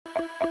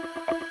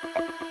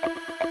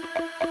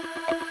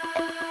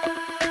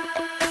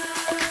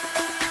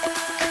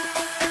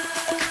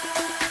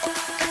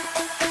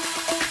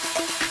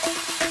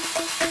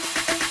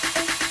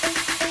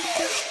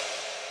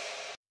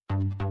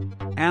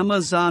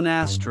Amazon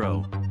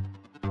Astro.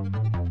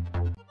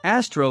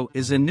 Astro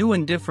is a new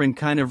and different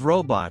kind of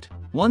robot,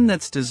 one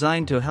that's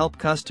designed to help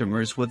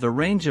customers with a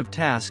range of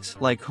tasks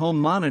like home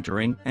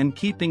monitoring and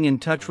keeping in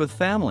touch with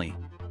family.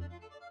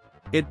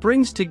 It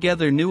brings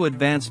together new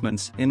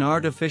advancements in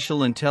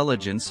artificial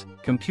intelligence,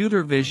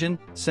 computer vision,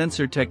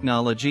 sensor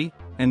technology,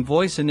 and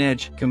voice and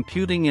edge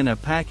computing in a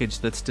package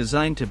that's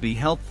designed to be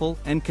helpful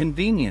and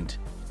convenient.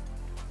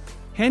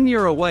 When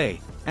you're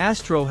away,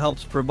 Astro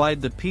helps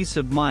provide the peace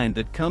of mind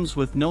that comes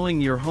with knowing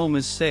your home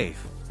is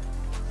safe.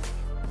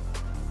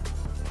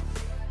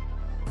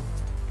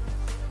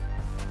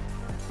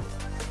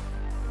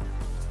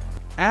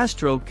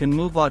 Astro can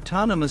move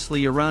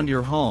autonomously around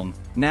your home,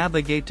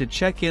 navigate to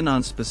check in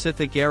on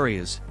specific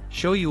areas,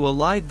 show you a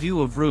live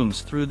view of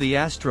rooms through the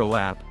Astro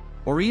app,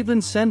 or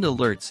even send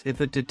alerts if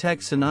it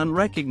detects an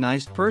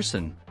unrecognized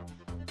person.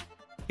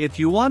 If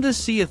you want to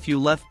see if you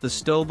left the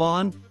stove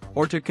on,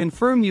 or to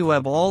confirm you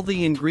have all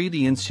the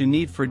ingredients you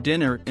need for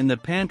dinner in the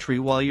pantry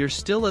while you're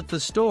still at the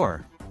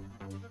store,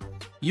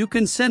 you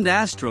can send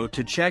Astro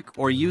to check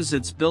or use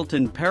its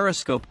built-in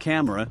periscope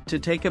camera to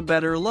take a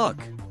better look.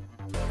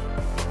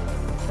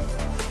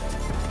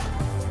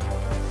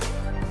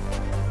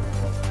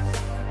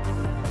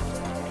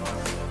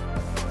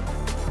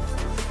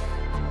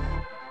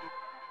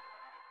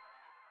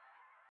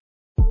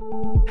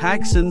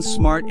 HAXSON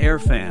Smart Air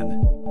Fan.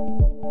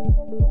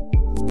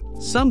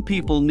 Some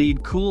people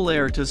need cool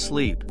air to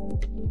sleep.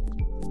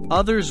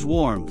 Others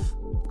warmth,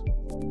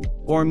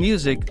 or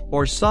music,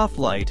 or soft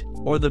light,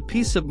 or the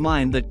peace of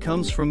mind that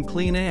comes from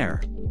clean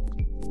air.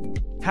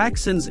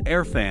 HAXSON's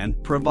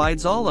AIRFAN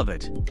provides all of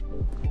it.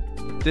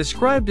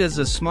 Described as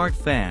a smart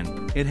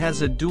fan, it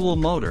has a dual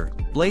motor,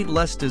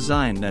 bladeless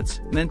design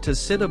that's meant to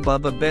sit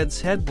above a bed's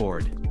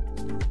headboard.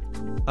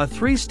 A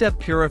 3-step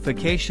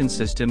purification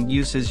system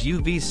uses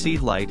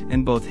UVC light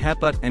and both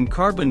HEPA and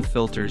carbon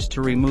filters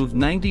to remove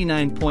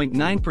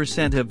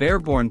 99.9% of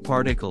airborne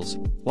particles,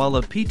 while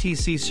a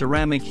PTC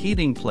ceramic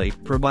heating plate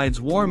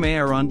provides warm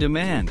air on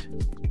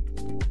demand.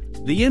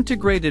 The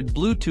integrated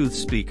Bluetooth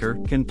speaker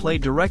can play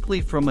directly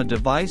from a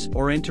device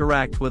or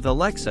interact with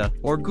Alexa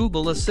or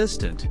Google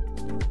Assistant.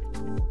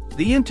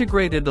 The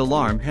integrated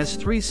alarm has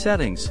 3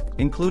 settings,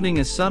 including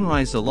a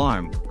sunrise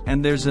alarm,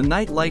 and there's a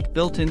night light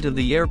built into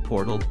the air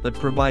portal that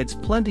provides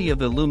plenty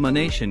of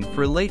illumination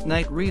for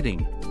late-night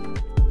reading.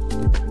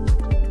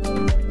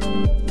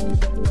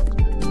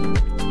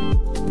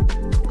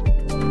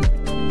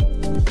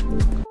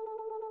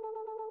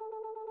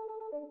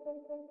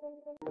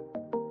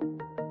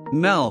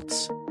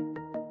 MELTz.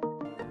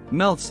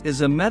 MELTz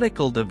is a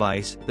medical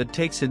device that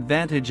takes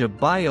advantage of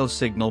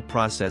biosignal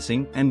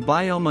processing and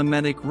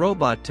biomimetic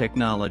robot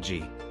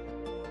technology.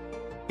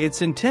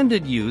 Its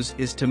intended use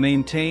is to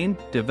maintain,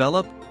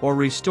 develop, or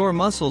restore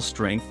muscle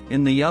strength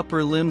in the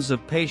upper limbs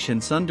of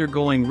patients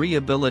undergoing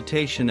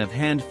rehabilitation of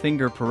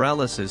hand-finger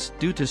paralysis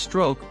due to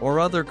stroke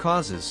or other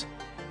causes.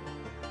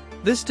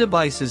 This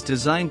device is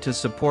designed to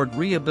support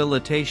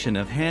rehabilitation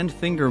of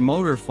hand-finger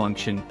motor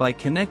function by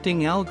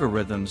connecting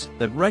algorithms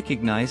that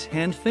recognize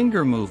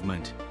hand-finger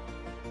movement.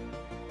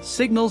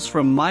 Signals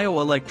from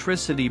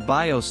myoelectricity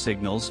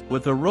biosignals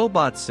with a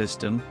robot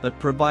system that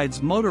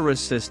provides motor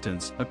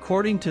assistance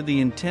according to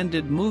the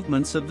intended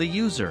movements of the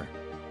user.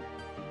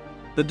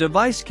 The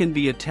device can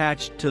be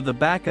attached to the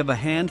back of a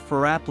hand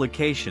for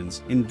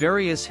applications in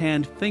various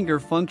hand-finger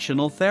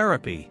functional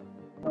therapy.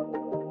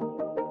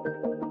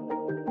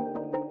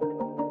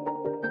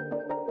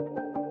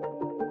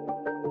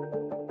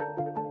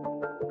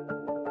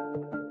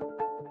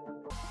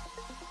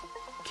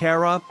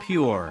 Cara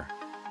Pure.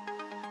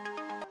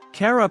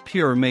 Cara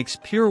Pure makes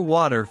pure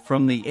water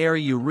from the air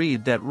you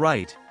read that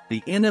right.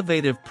 The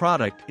innovative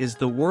product is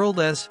the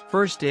world's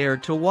first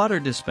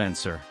air-to-water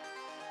dispenser,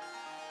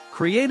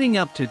 creating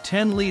up to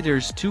 10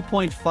 liters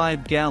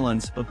 2.5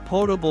 gallons of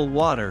potable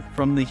water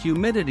from the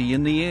humidity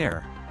in the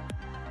air.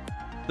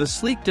 The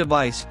sleek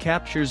device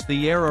captures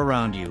the air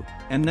around you,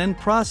 and then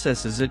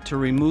processes it to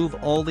remove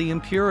all the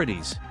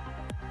impurities.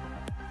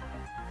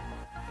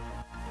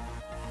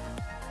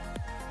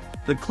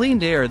 The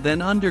cleaned air then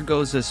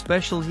undergoes a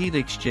special heat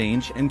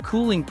exchange and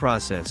cooling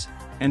process,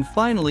 and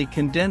finally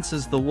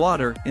condenses the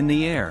water in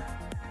the air.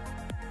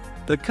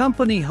 The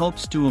company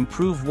hopes to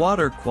improve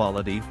water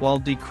quality while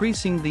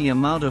decreasing the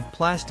amount of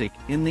plastic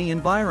in the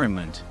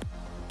environment,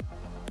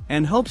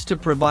 and hopes to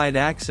provide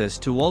access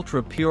to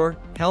ultra-pure,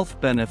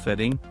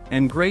 health-benefiting,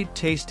 and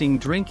great-tasting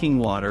drinking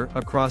water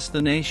across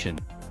the nation.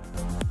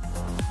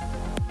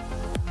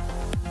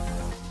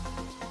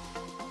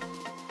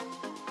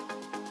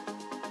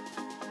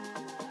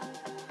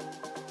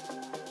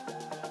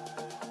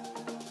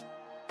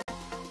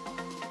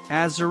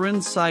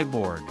 Azeron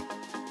Cyborg.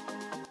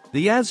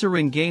 The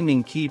Azeron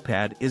gaming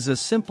keypad is a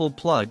simple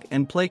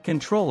plug-and-play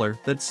controller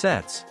that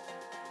sets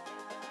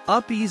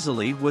up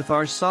easily with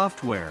our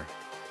software.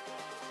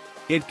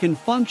 It can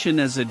function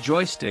as a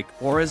joystick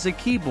or as a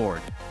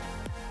keyboard,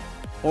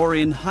 or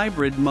in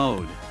hybrid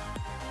mode.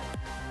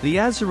 The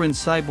Azeron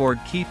Cyborg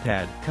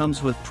keypad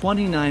comes with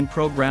 29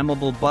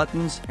 programmable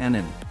buttons and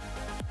an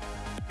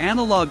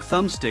Analog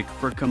thumbstick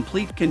for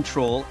complete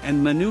control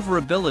and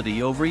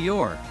maneuverability over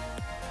your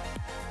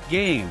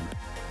game.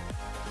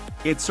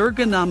 Its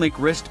ergonomic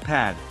wrist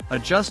pad,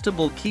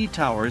 adjustable key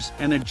towers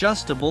and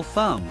adjustable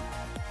thumb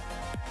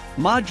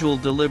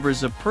module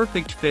delivers a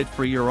perfect fit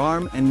for your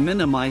arm and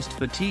minimized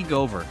fatigue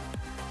over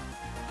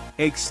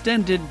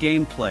extended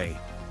gameplay.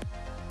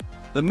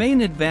 The main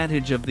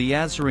advantage of the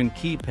Azeron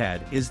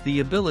keypad is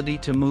the ability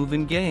to move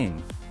in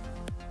game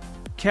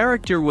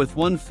character with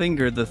one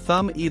finger, the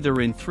thumb,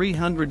 either in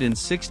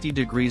 360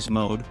 degrees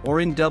mode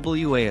or in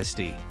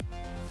WASD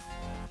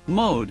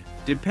mode,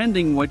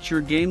 depending what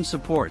your game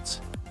supports.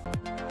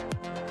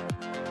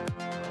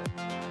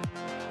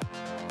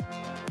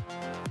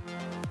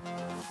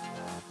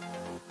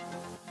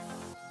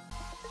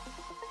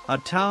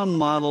 ATOUN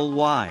Model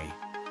Y.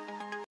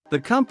 The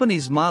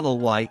company's Model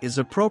Y is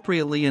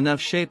appropriately enough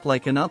shaped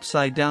like an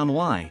upside-down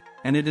Y,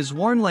 and it is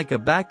worn like a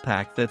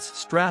backpack that's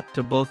strapped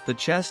to both the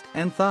chest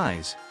and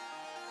thighs.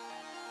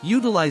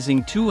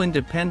 Utilizing two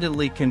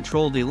independently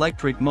controlled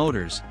electric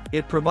motors,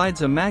 it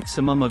provides a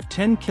maximum of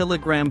 10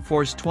 kg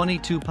force,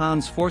 22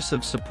 pounds force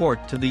of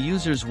support to the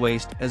user's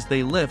waist as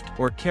they lift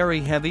or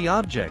carry heavy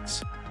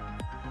objects.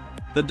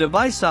 The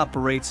device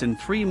operates in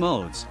 3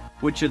 modes,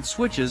 which it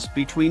switches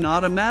between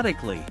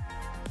automatically.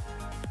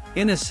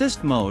 In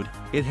assist mode,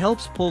 it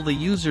helps pull the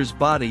user's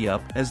body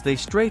up as they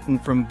straighten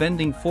from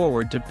bending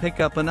forward to pick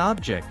up an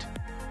object.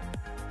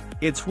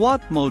 Its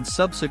walk mode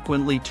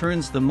subsequently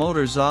turns the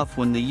motors off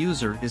when the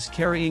user is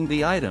carrying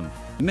the item,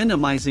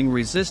 minimizing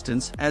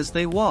resistance as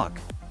they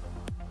walk.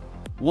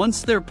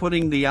 Once they're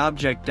putting the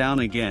object down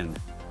again,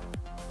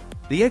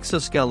 the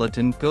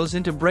exoskeleton goes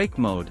into brake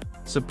mode,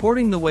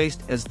 supporting the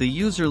waist as the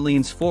user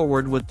leans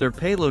forward with their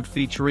payload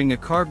featuring a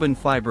carbon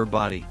fiber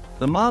body.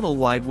 The Model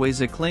Y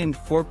weighs a claimed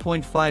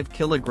 4.5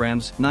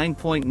 kilograms,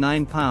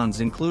 9.9 pounds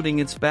including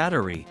its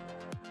battery.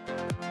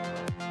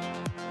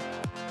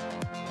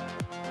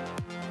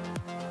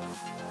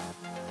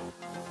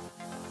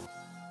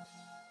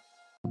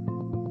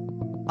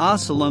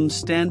 OSELEM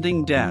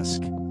Standing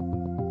Desk.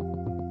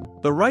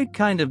 The right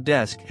kind of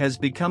desk has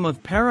become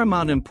of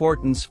paramount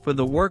importance for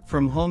the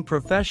work-from-home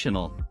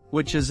professional,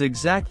 which is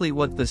exactly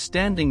what the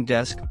Standing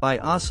Desk by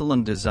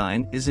OSELEM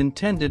design is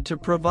intended to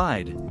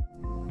provide.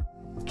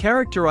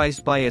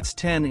 Characterized by its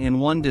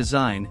 10-in-1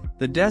 design,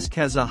 the desk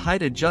has a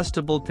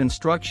height-adjustable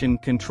construction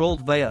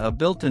controlled via a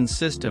built-in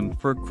system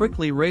for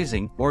quickly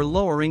raising or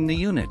lowering the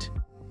unit.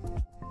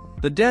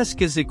 The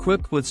desk is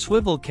equipped with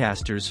swivel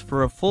casters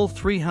for a full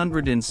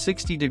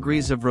 360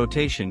 degrees of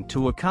rotation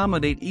to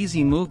accommodate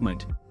easy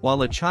movement,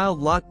 while a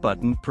child lock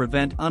button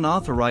prevents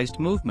unauthorized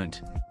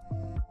movement.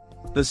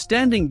 The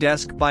Standing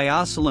Desk by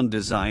OSELEM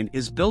design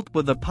is built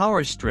with a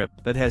power strip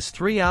that has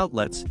 3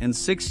 outlets and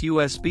 6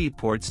 USB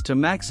ports to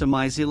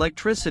maximize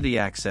electricity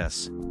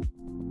access.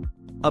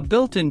 A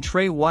built-in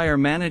tray wire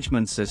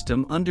management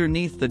system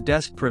underneath the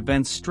desk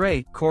prevents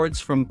stray cords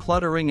from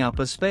cluttering up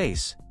a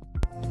space.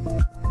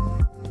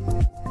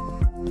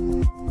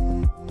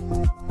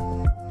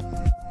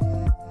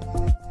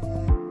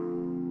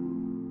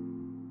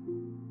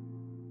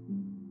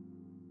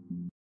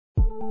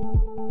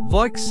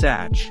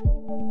 VOIXATCH.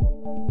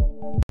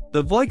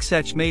 The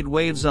VOIXATCH made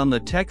waves on the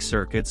tech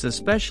circuits,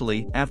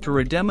 especially after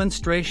a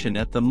demonstration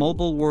at the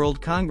Mobile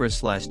World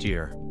Congress last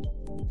year.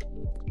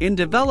 In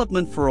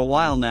development for a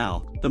while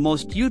now, the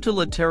most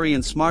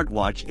utilitarian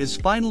smartwatch is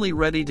finally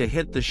ready to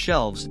hit the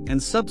shelves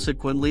and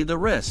subsequently the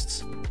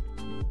wrists.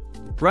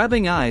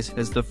 Grabbing eyes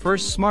as the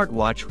first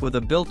smartwatch with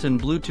a built-in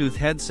Bluetooth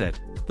headset,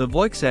 the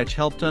VOIXATCH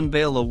helped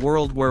unveil a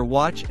world where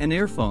watch and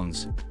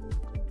earphones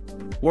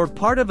were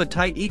part of a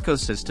tight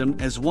ecosystem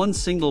as one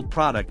single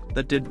product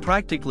that did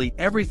practically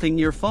everything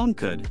your phone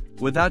could,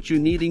 without you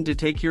needing to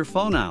take your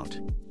phone out.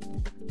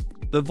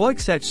 The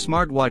VOIXATCH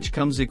smartwatch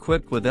comes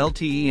equipped with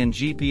LTE and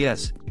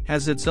GPS,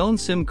 has its own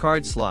SIM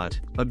card slot,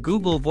 a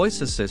Google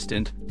Voice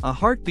Assistant, a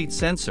heartbeat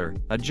sensor,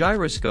 a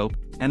gyroscope,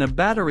 and a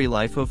battery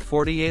life of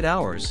 48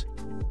 hours.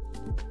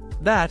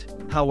 That,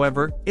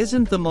 however,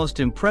 isn't the most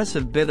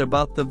impressive bit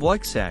about the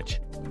VOIXATCH,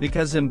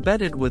 because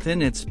embedded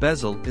within its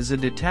bezel is a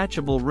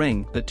detachable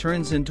ring that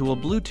turns into a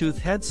Bluetooth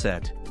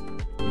headset.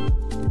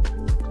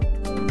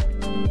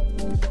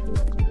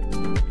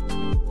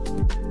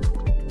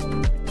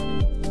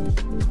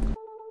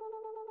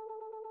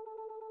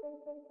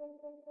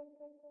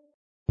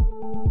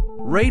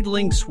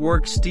 RAYDLINX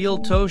Work Steel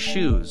Toe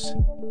Shoes.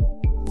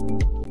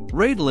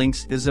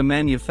 RAYDLINX is a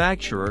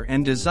manufacturer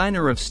and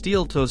designer of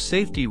steel-toe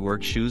safety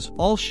work shoes.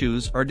 All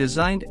shoes are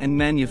designed and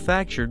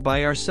manufactured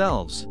by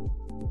ourselves.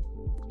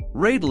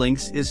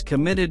 RAYDLINX is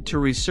committed to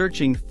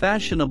researching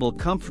fashionable,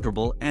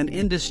 comfortable, and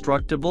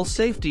indestructible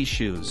safety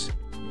shoes.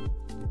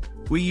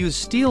 We use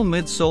steel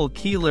midsole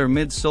Keeler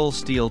midsole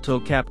steel toe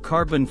cap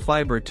carbon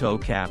fiber toe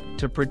cap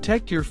to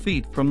protect your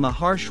feet from the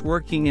harsh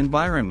working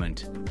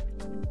environment.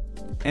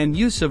 And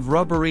use of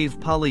rubber-eve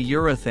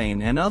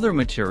polyurethane and other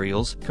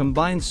materials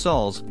combine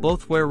soles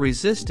both wear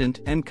resistant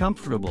and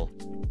comfortable.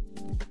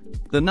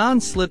 The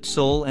non-slip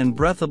sole and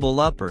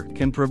breathable upper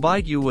can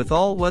provide you with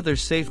all-weather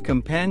safe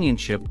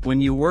companionship when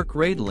you work.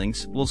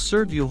 RAYDLINX will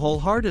serve you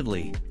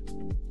wholeheartedly.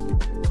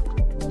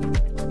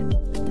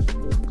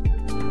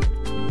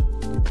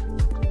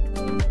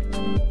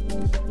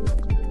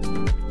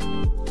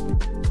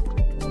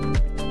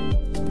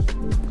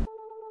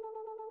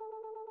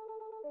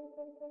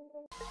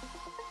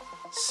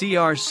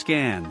 CR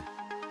Scan.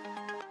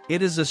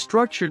 It is a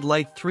structured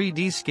light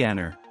 3D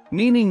scanner,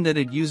 meaning that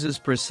it uses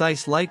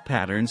precise light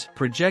patterns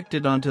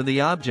projected onto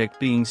the object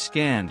being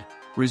scanned,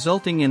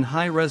 resulting in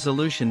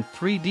high-resolution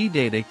 3D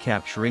data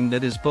capturing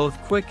that is both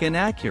quick and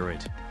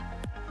accurate.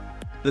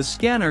 The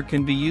scanner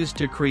can be used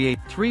to create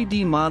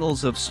 3D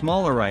models of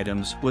smaller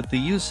items with the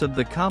use of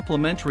the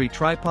complementary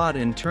tripod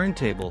and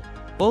turntable,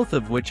 both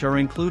of which are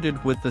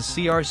included with the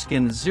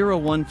CRScan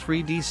 01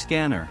 3D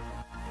scanner.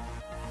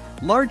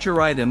 Larger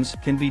items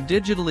can be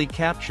digitally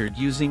captured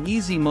using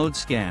Easy Mode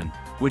Scan,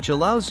 which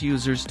allows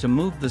users to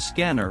move the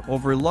scanner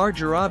over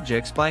larger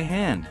objects by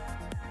hand.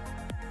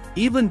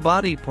 Even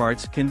body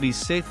parts can be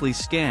safely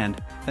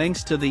scanned,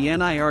 thanks to the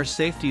NIR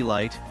safety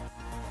light,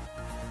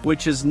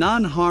 which is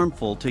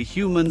non-harmful to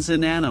humans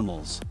and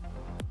animals.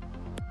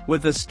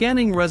 With a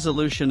scanning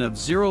resolution of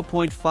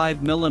 0.5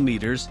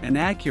 mm and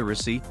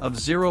accuracy of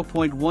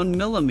 0.1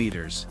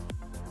 mm.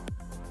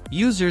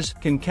 Users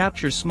can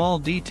capture small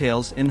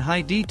details in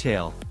high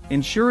detail,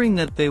 ensuring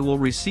that they will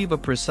receive a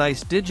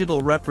precise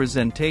digital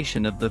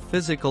representation of the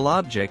physical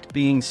object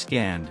being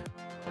scanned.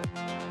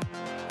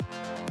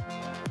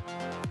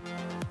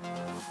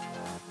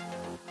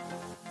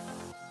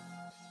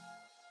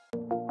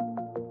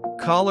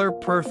 Color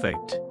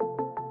Perfect.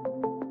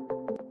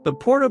 The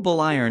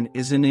portable iron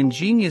is an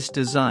ingenious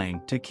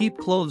design to keep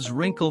clothes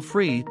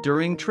wrinkle-free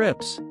during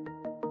trips.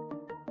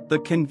 The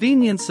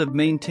convenience of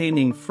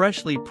maintaining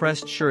freshly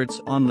pressed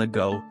shirts on the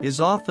go is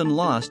often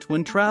lost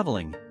when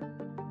traveling.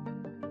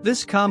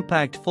 This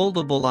compact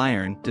foldable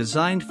iron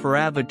designed for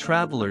avid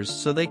travelers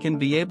so they can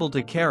be able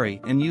to carry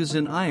and use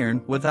an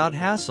iron without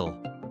hassle.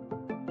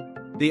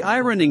 The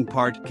ironing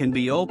part can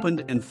be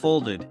opened and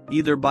folded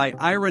either by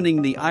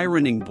ironing the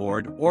ironing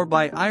board or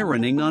by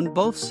ironing on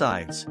both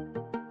sides.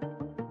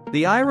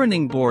 The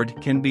ironing board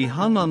can be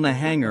hung on the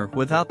hanger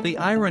without the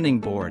ironing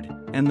board,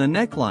 and the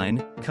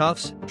neckline,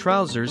 cuffs,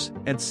 trousers,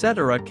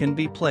 etc. can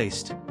be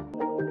placed.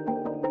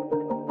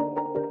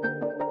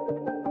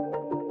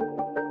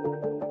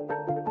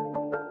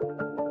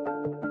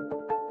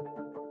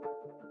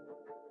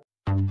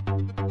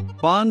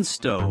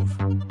 BondStove.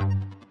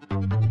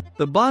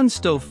 The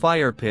BondStove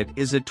fire pit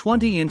is a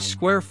 20-inch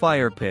square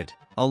fire pit,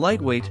 a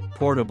lightweight,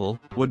 portable,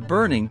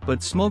 wood-burning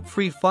but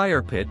smoke-free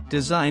fire pit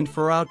designed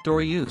for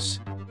outdoor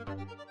use.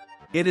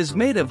 It is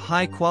made of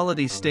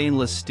high-quality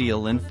stainless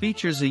steel and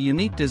features a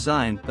unique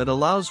design that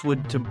allows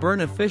wood to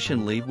burn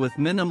efficiently with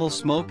minimal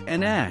smoke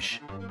and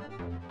ash.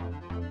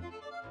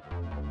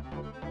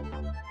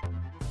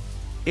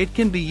 It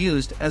can be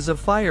used as a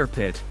fire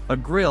pit, a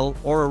grill,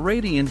 or a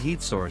radiant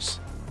heat source.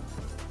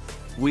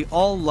 We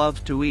all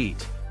love to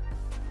eat.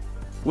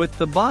 With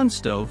the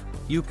BondStove,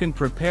 you can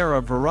prepare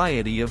a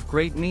variety of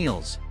great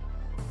meals.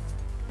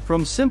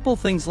 From simple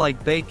things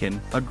like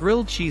bacon, a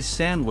grilled cheese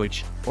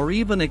sandwich, or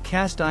even a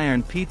cast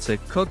iron pizza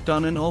cooked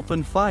on an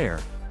open fire.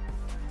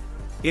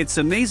 Its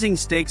amazing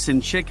steaks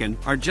and chicken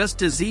are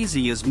just as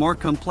easy as more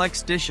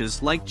complex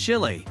dishes like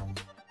chili.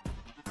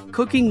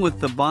 Cooking with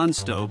the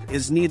BondStove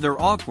is neither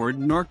awkward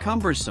nor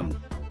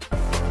cumbersome.